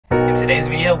today's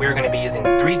video, we're going to be using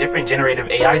 3 different generative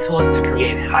AI tools to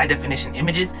create high definition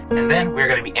images, and then we're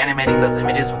going to be animating those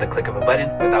images with a click of a button.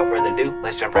 Without further ado,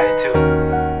 let's jump right into it.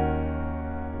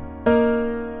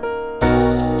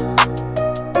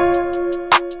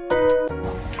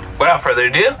 Without further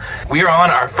ado, we are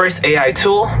on our first AI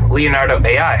tool, Leonardo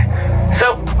AI.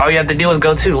 So all you have to do is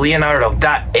go to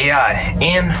leonardo.ai,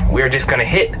 and we're just going to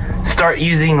hit start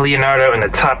using Leonardo in the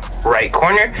top right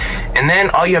corner, and then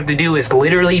all you have to do is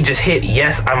literally just hit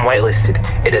yes, I'm whitelisted.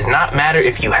 It does not matter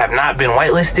if you have not been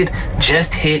whitelisted,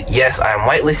 just hit yes, I'm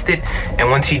whitelisted. And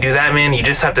once you do that, man, you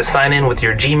just have to sign in with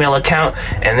your Gmail account,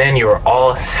 and then you're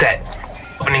all set.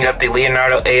 Opening up the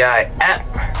Leonardo AI app,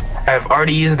 I've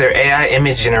already used their AI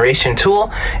image generation tool,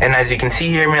 and as you can see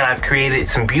here, man, I've created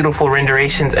some beautiful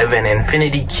renderations of an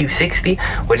Infiniti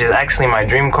Q60, which is actually my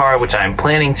dream car, which I'm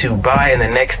planning to buy in the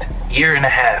next year and a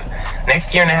half.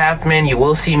 Next year and a half, man, you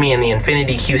will see me in the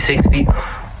Infiniti Q60.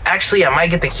 Actually, I might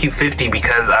get the Q50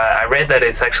 because I read that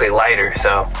it's actually lighter.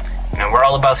 So, you know, we're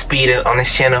all about speed on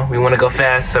this channel. We want to go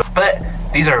fast. So, but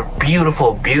these are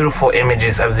beautiful, beautiful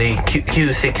images of the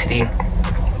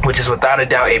Q60, which is without a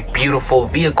doubt a beautiful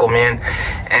vehicle, man.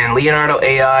 And Leonardo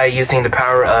AI, using the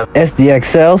power of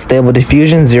SDXL Stable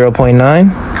Diffusion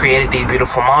 0.9, created these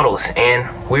beautiful models, and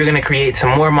we're going to create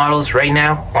some more models right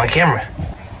now on camera.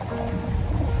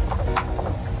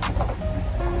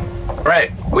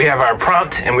 Right, we have our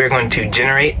prompt, and we're going to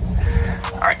generate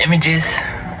our images.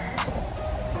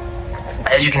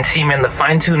 As you can see, man, the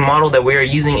fine-tuned model that we are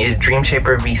using is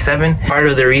Dreamshaper V7. Part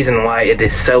of the reason why it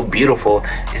is so beautiful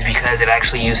is because it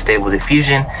actually used Stable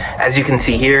Diffusion. As you can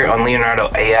see here on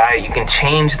Leonardo AI, you can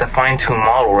change the fine-tuned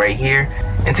model right here.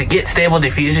 And to get Stable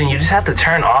Diffusion, you just have to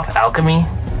turn off Alchemy,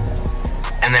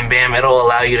 and then bam, it'll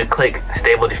allow you to click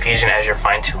Stable Diffusion as your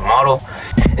fine-tuned model.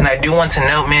 And I do want to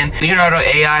note, man, Leonardo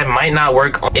AI might not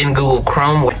work in Google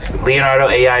Chrome. Leonardo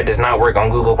AI does not work on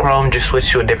Google Chrome. Just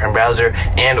switch to a different browser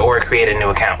and or create a new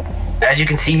account. As you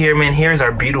can see here, man, here's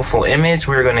our beautiful image.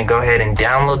 We're going to go ahead and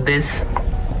download this.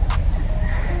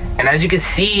 And as you can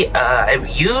see, I've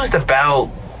used about,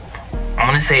 I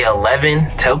want to say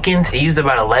 11 tokens. It used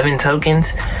about 11 tokens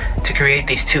to create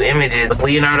these 2 images. With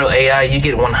Leonardo AI, you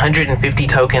get 150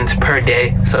 tokens per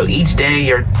day. So each day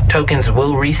your tokens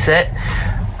will reset,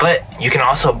 but you can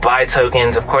also buy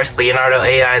tokens. Of course, Leonardo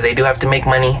AI, they do have to make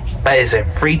money. That is a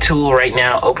free tool right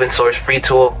now, open source free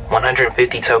tool,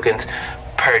 150 tokens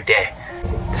per day.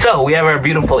 So we have our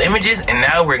beautiful images, and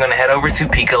now we're gonna head over to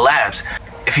Pika Labs.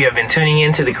 If you have been tuning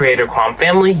into the Creator Qualm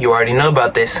family, you already know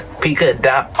about this,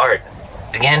 Pika.art.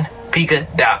 Again,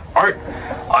 Pika.art.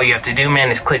 All you have to do,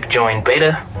 man, is click join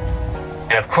beta.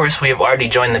 And of course, we have already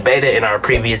joined the beta in our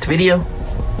previous video.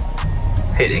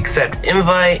 Hit accept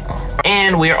invite.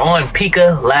 And we are on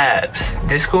Pika Labs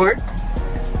Discord.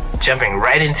 Jumping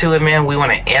right into it, man, we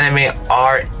want to animate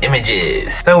our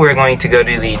images. So we're going to go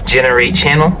to the generate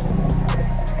channel.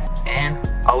 And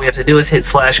all we have to do is hit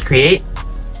 /create.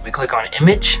 We click on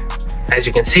image. As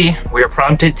you can see, we are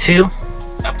prompted to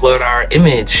upload our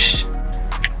image.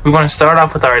 We want to start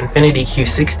off with our Infiniti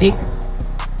Q60.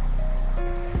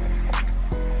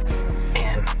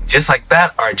 And just like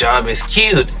that, our job is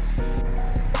queued.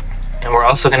 And we're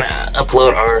also going to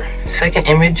upload our second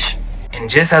image. And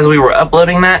just as we were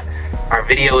uploading that, our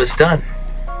video is done.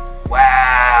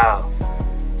 Wow.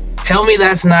 Tell me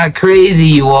that's not crazy,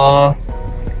 you all.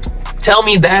 Tell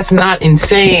me that's not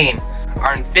insane.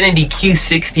 Our Infiniti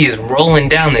Q60 is rolling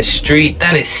down the street.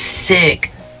 That is sick.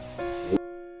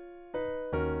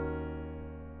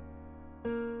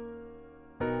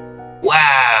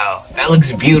 Wow, that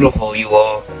looks beautiful, you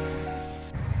all.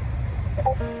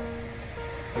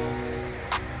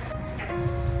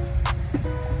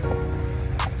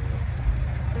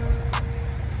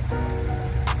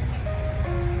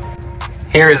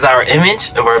 Here is our image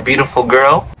of our beautiful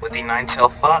girl with the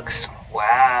 9-tailed fox.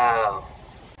 Wow.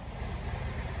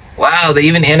 Wow, they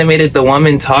even animated the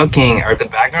woman talking. Are the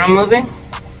background moving?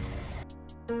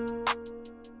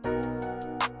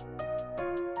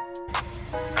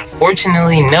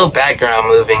 Unfortunately, no background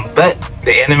moving, but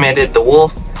they animated the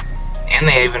wolf, and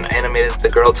they even animated the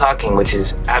girl talking, which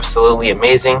is absolutely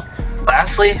amazing.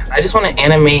 Lastly, I just want to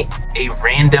animate a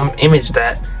random image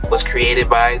that was created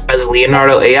by the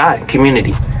Leonardo AI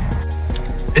community.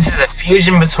 This is a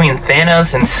fusion between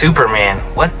Thanos and Superman.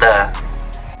 What the?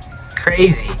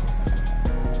 Crazy.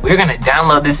 We're gonna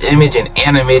download this image and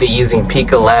animate it using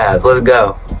Pika Labs. Let's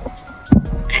go.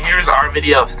 And here's our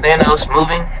video of Thanos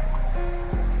moving.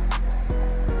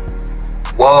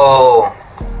 Whoa.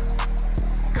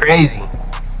 Crazy.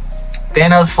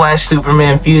 Thanos /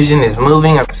 Superman fusion is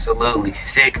moving. Absolutely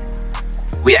sick.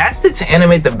 We asked it to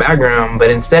animate the background,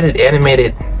 but instead it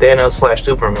animated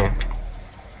Thanos/Superman.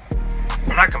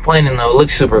 I'm not complaining though, it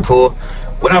looks super cool.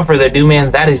 Without further ado, man,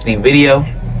 that is the video.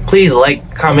 Please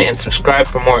like, comment, and subscribe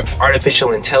for more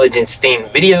artificial intelligence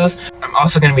themed videos. I'm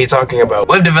also going to be talking about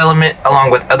web development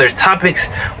along with other topics.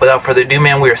 Without further ado,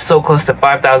 man, we are so close to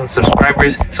 5,000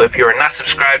 subscribers. So if you are not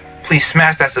subscribed, please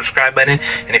smash that subscribe button.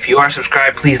 And if you are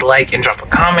subscribed, please like and drop a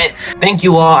comment. Thank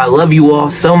you all. I love you all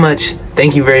so much.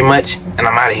 Thank you very much. And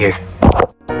I'm out of here.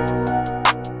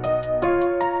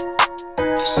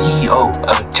 The CEO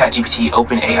of ChatGPT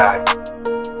OpenAI.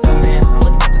 So man, I'm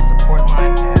looking at the support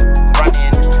line at front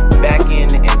end, back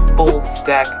end, and full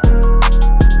stack.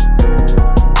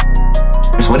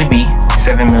 Would it be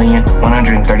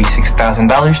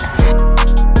 $7,136,000?